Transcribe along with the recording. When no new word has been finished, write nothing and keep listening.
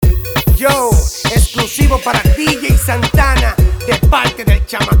Santana, de parte del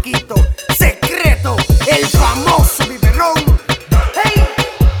chamaquito Secreto, el famoso biberón. Hey.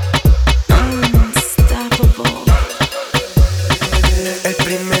 Unstoppable. El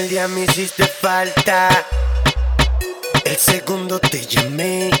primer día me hiciste falta, el segundo te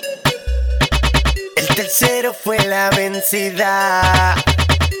llamé, el tercero fue la vencida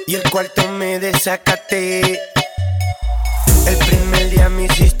y el cuarto me desacaté. El primer día me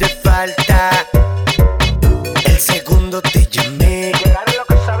hiciste falta, el segundo te llamé,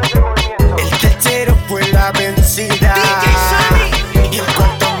 el tercero fue la vencida y el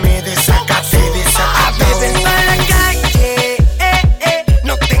cuarto me desacaté. A beber pa' la calle,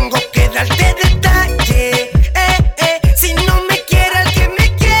 no tengo que darte detalle, si no me quiere alguien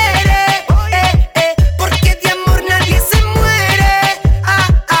me quiere, porque de amor nadie se muere.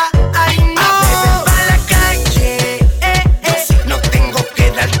 Ay no. A beber pa' la calle, no tengo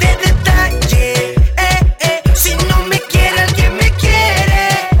que darte detalle, si no me quiere alguien me quiere,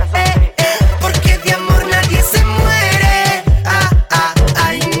 porque de amor nadie se muere.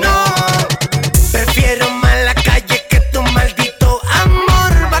 Ay no. Prefiero más la calle que tu maldito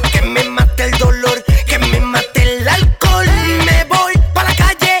amor. Va que me mate el dolor, que me mate el alcohol. Me voy pa' la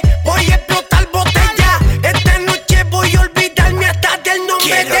calle, voy a explotar botella. Esta noche voy a olvidarme hasta del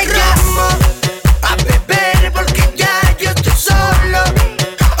nombre de ella. A beber porque ya yo estoy solo.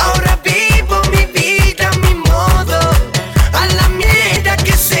 Ahora vivo mi vida a mi modo. A la mierda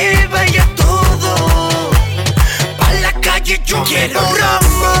que se vaya todo. Pa' la calle yo quiero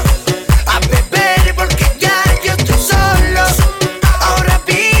romo. A beber porque ya yo estoy solo. Ahora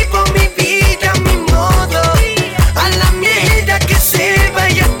vivo mi vida a mi modo. A la mierda que se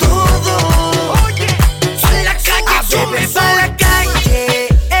vaya todo. Pa' la calle yo me voy. Pa' la calle,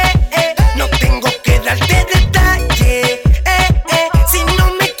 no tengo que darte detalle, si no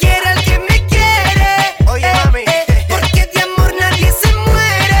me quiere alguien me quiere, porque de amor nadie se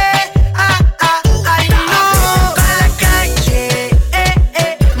muere. Ay no. Pa' la calle,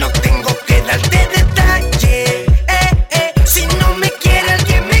 no tengo que darte detalle, si no me quiere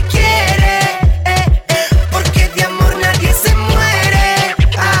alguien me quiere, porque de amor nadie se muere.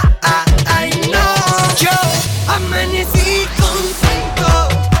 Ay no. Yo amanecí contento,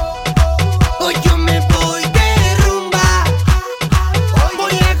 hoy yo me voy de rumba,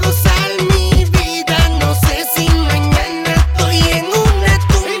 voy a gozar mi vida, no sé si mañana estoy en una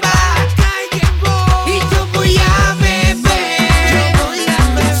tumba, y yo voy a beber,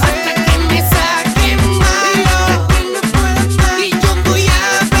 hasta que me saquen malo, y yo voy a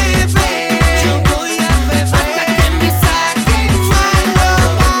beber, hasta que me saquen malo.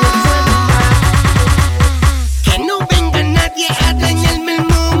 Que no venga nadie a dañarme el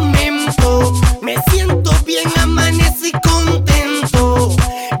momento. Me siento bien, amanecí contento.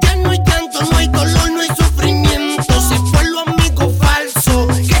 Ya no hay llanto, no hay dolor, no hay sufrimiento. Se fue lo amigo falso,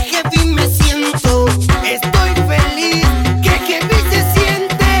 que heavy me siento. Estoy feliz, que heavy se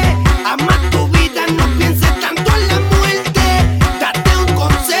siente. Ama tu vida, no pienses tanto en la muerte. Date un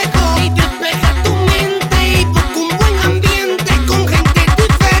consejo y despeja tu mente. Y busca un buen ambiente con gente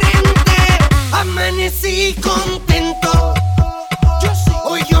diferente. Amanecí contento,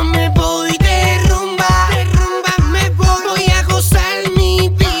 hoy yo me voy de rumba, me voy a gozar mi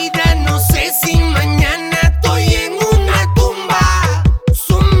vida, no sé si mañana estoy en una tumba,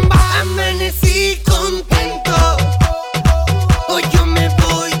 zumba. Amanecí contento, hoy yo me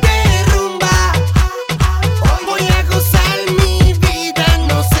voy de rumba, voy a gozar mi vida,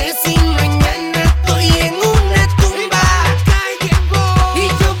 no sé si mañana estoy en una tumba, y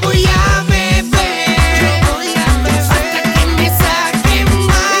yo voy a beber, hasta que me saquen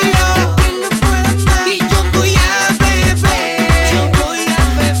malo, y yo voy a beber,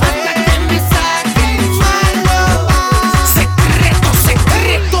 hasta que me saquen malo.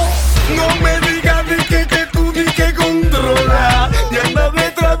 Secreto. No me digas que tú di que controla y anda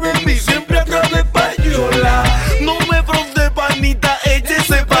detrás de mí, siempre atrás de payola. No me fronte, panita,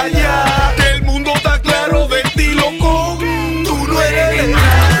 échese pa' allá, que el mundo está claro de ti, loco. Tú no eres de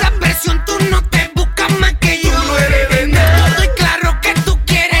nada, La presión tú no te buscas más que tú yo. no eres de nada, Estoy claro que tú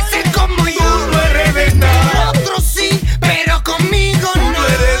quieres ser como yo. tú no eres de nada, Otros sí, pero conmigo no. no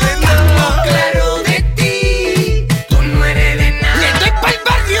eres de Estamos nada. claro de ti, tú no eres de nada. Le doy pa'l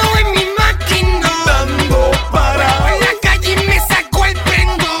barrio en mi máquina. Dando para, Por la calle me sacó el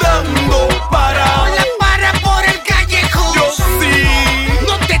prendo. dando para, La para por el callejón. yo sí.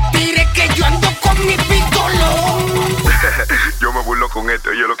 No te tires que yo ando con mi pistolón. Yo me burlo con esto,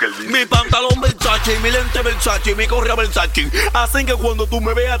 oye lo que él dice. Mi pantalón Versace, mi lente Versace, mi correa Versace hacen que cuando tú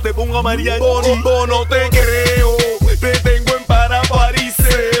me veas te ponga María. Yo no te creo, te tengo en para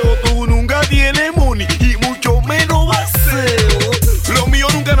pariseo. Tú nunca tienes money y mucho menos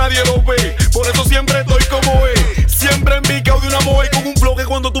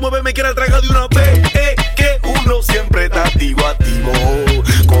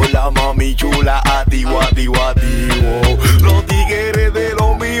Hola mami chula, activo, activo, activo. Los tigres de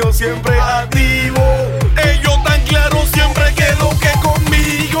lo mío siempre activo. Ellos tan claros siempre que lo que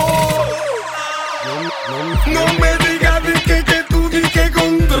conmigo. No me digas ni que tú ni que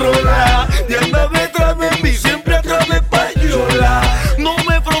controla. Y anda detrás de mí siempre atrás de payola. No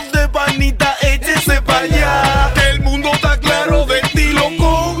me fronte panita, échese pa' allá. Que el mundo está claro de ti,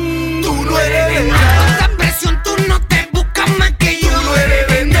 loco. Tú no eres de nada. Esta presión tú no te buscas más que yo. Tú no eres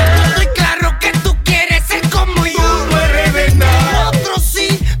de nada. Yo estoy claro que tú quieres ser como yo. Tú no eres de nada. Otros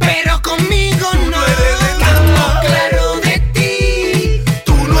sí, pero conmigo no. no eres de nada. Estamos claros de ti.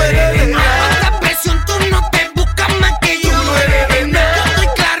 Tú no eres de nada. Esta presión tú no te buscas más que yo. Tú no eres de nada. Yo estoy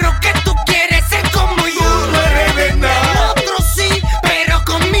claro que tú quieres ser como yo. Tú no eres de nada. Otros sí, pero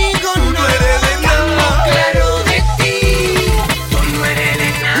conmigo no. no eres de nada. Estamos claros de ti. Tú no eres de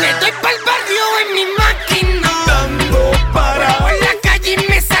nada. Le doy pa'l barrio en mi máquina. Dando para, Por la calle y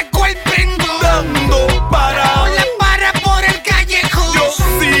me sacó el prendo. dando para. La para por el callejón. Yo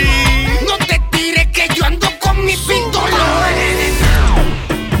sí. No te tires que yo ando con mi pistola.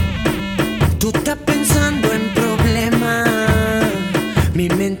 Tú estás pensando en problemas, mi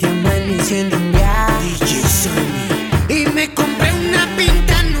mente amaneciendo en ya. DJ Sammy. Y me compré una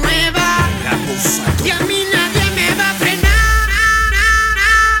pinta nueva. Y a mí nadie me va a frenar.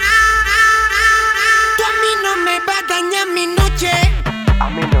 Tú a mí no me vas a dañar mi noche. A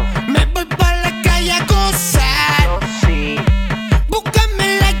mí no, Me voy pa' la calle a gozar. yo sí. Búscame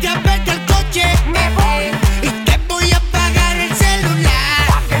la llave del coche. Me voy. Y te voy a pagar el celular.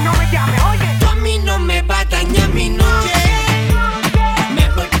 Que no me llame, oye. Tú a mí no me vas a dañar mi noche. Me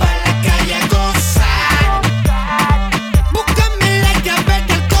voy pa' la calle a gozar. Búscame la llave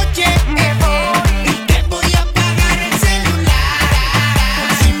del coche. Me voy. Y te voy a pagar el celular.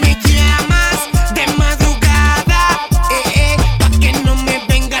 Si me llamas de madrugada, pa' que no me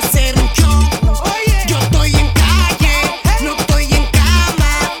venga a hacer un show. Yo estoy en calle, no estoy en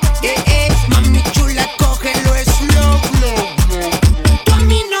cama. Mami chula, cógelo slow. Tú a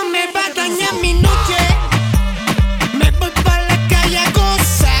mí no me vas a dañar mi noche. Me voy pa' la calle a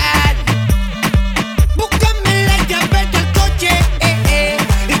gozar. Búscame la llave del coche,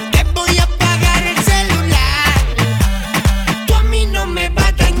 y te voy a pagar el celular. Tú a mí no me vas a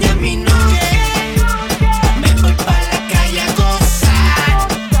dañar mi noche. Me voy pa' la calle a gozar.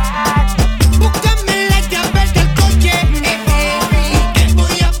 Búscame la llave del coche, y te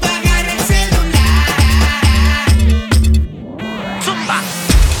voy a pagar el celular. Zumba.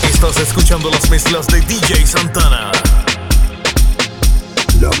 Estás escuchando las mezclas de DJ Santana.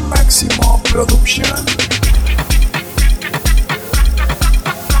 Lo máximo production.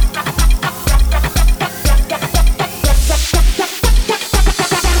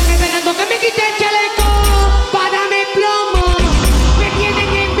 Esperando que me quite el chaleco para darme plomo. Me tienen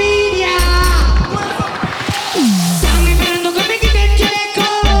envidia. Están esperando que me quite el chaleco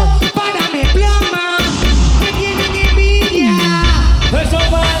para darme plomo. Me tienen envidia. Eso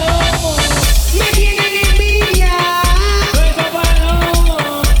palomo, Me tienen envidia. eso palomo,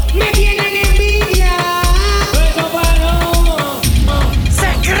 Me tienen envidia. eso palomo.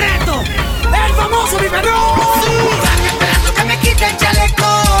 Secreto, el famoso biberón. Están esperando que me quite el chaleco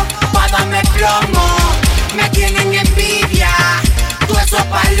para darme plomo. Me tienen envidia, tú eso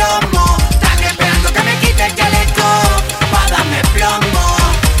palomo. Están esperando que me quite el chaleco para darme plomo.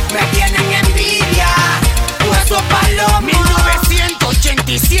 Me tienen envidia, tú eso palomo.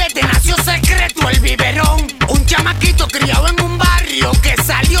 1987 nació Secreto, el biberón. Un chamaquito criado en un barrio que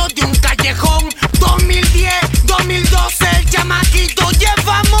salió de un callejón. 2010, 2012, el chamaquito ya es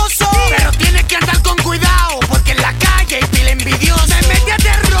famoso. Pero tiene que andar con cuidado porque en la calle hay pila envidiosa. Me metí a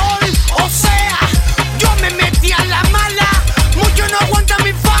terror, o sea, yo me metí a la mala. Mucho no aguanta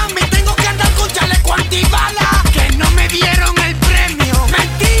mi fama y tengo que andar con chaleco antibala. Que no me dieron el premio,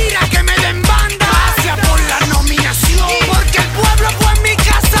 mentira que me den banda. Gracias por la nominación, porque el pueblo fue mi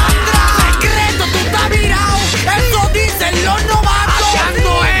Cassandra. Secreto, tú estás virado, eso dicen los novatos.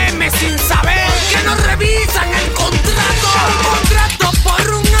 Hallando M sin saber.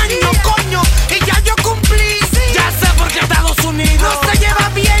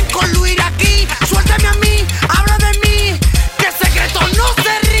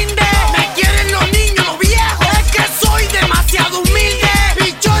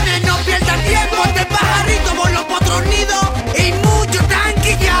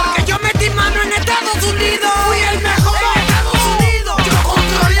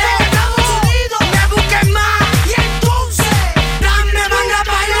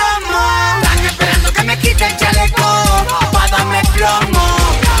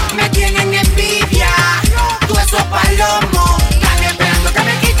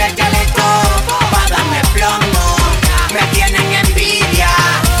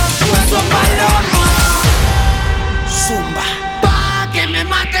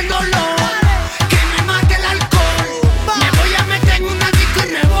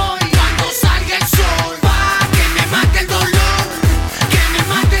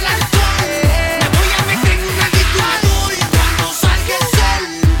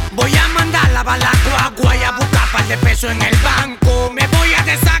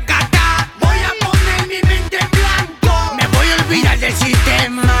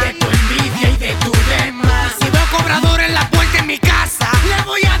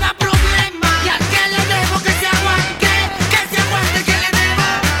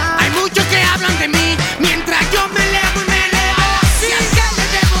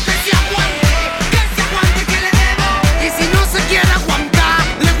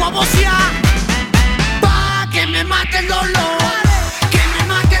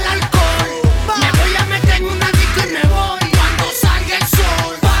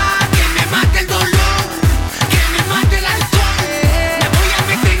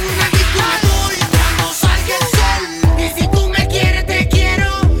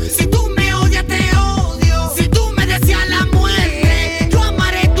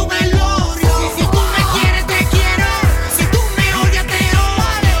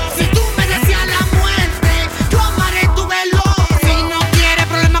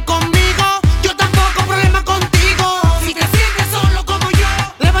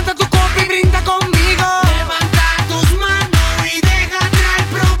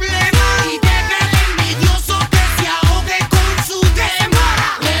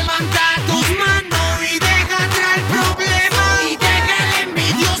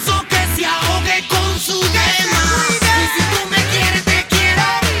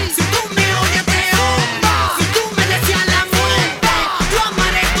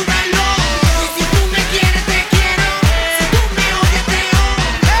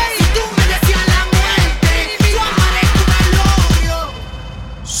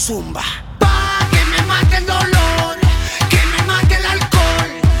 zumba.